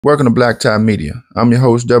Welcome to Black Tie Media. I'm your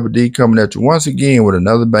host, Double D, coming at you once again with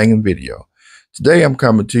another banging video. Today, I'm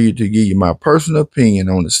coming to you to give you my personal opinion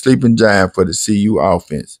on the sleeping giant for the CU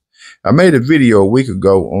offense. I made a video a week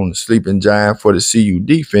ago on the sleeping giant for the CU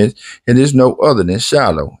defense, and it's no other than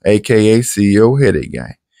Shiloh, aka CEO Headache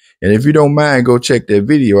Gang. And if you don't mind, go check that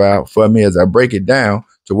video out for me as I break it down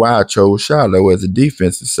to why I chose Shiloh as a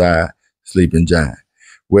defensive side sleeping giant.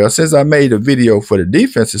 Well, since I made a video for the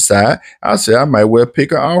defensive side, I said I might well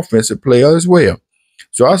pick an offensive player as well.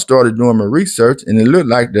 So I started doing my research, and it looked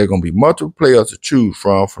like there are going to be multiple players to choose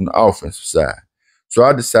from the offensive side. So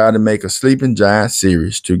I decided to make a sleeping giant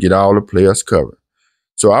series to get all the players covered.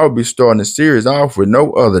 So I will be starting the series off with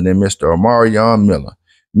no other than Mr. Omarion Miller.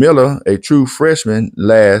 Miller, a true freshman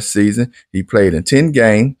last season, he played in 10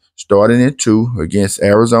 games, starting in 2 against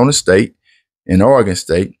Arizona State and Oregon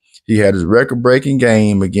State. He had his record-breaking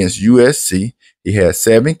game against USC. He had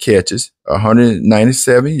 7 catches,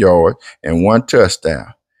 197 yards, and 1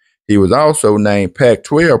 touchdown. He was also named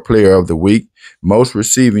Pac-12 Player of the Week, most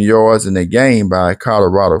receiving yards in a game by a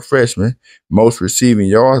Colorado freshman, most receiving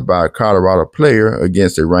yards by a Colorado player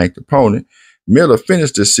against a ranked opponent. Miller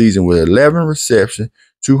finished the season with 11 receptions,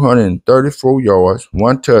 234 yards,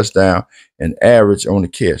 1 touchdown, and average on the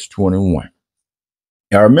catch 21.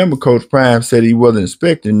 I remember Coach Prime said he wasn't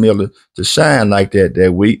expecting Miller to shine like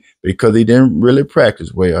that week because he didn't really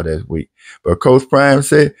practice well that week. But Coach Prime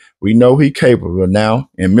said, we know he's capable now,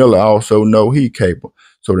 and Miller also know he's capable.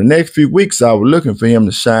 So the next few weeks, I was looking for him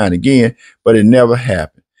to shine again, but it never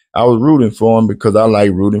happened. I was rooting for him because I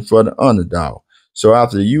like rooting for the underdog. So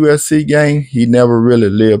after the USC game, he never really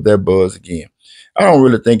lived that buzz again. I don't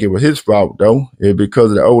really think it was his fault, though. It's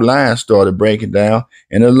because the O-line started breaking down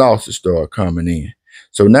and the losses started coming in.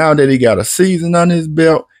 So now that he got a season under his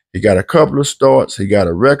belt, he got a couple of starts, he got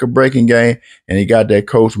a record-breaking game, and he got that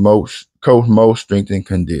Coach Mo strength and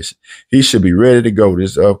condition. He should be ready to go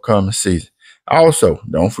this upcoming season. Also,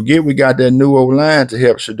 don't forget we got that new O-line to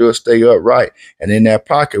help Shedeur stay upright and in that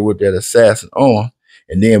pocket with that assassin arm.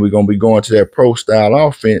 And then we're going to be going to that pro-style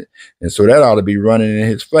offense, and so that ought to be running in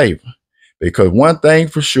his favor. Because one thing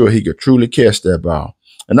for sure, he could truly catch that ball.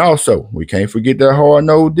 And also, we can't forget that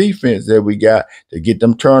hard-nosed defense that we got to get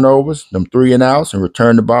them turnovers, them 3-and-outs, and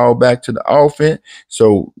return the ball back to the offense.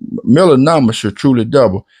 So Miller's numbers should truly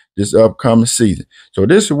double this upcoming season. So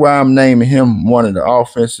this is why I'm naming him one of the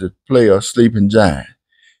offensive player sleeping giant.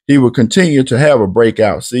 He will continue to have a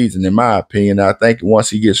breakout season, in my opinion. I think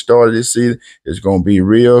once he gets started this season, it's going to be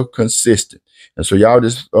real consistent. And so y'all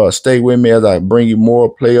just stay with me as I bring you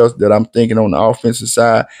more players that I'm thinking on the offensive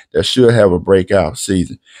side that should have a breakout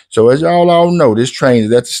season. So as y'all all know, this train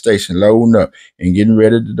is at the station loading up and getting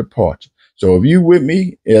ready to depart. So if you with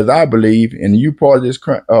me, as I believe, and you part of this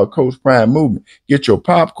Coach Prime movement, get your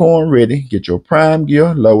popcorn ready, get your prime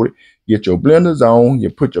gear loaded, get your blenders on, you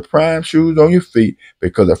put your prime shoes on your feet,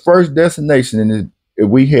 because the first destination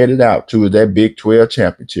we headed out to is that Big 12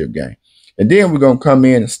 championship game. And then we're going to come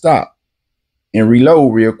in and stop and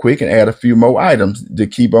reload real quick and add a few more items to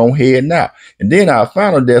keep on heading out. And then our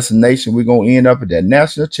final destination, we're going to end up at that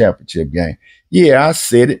national championship game. Yeah, I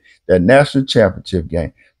said it, that national championship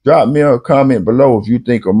game. Drop me a comment below if you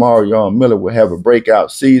think Omarion Miller will have a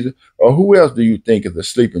breakout season, or who else do you think is a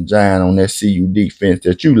sleeping giant on that CU defense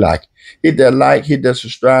that you like. Hit that like, hit that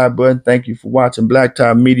subscribe button. Thank you for watching Black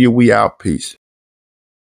Tie Media. We out. Peace.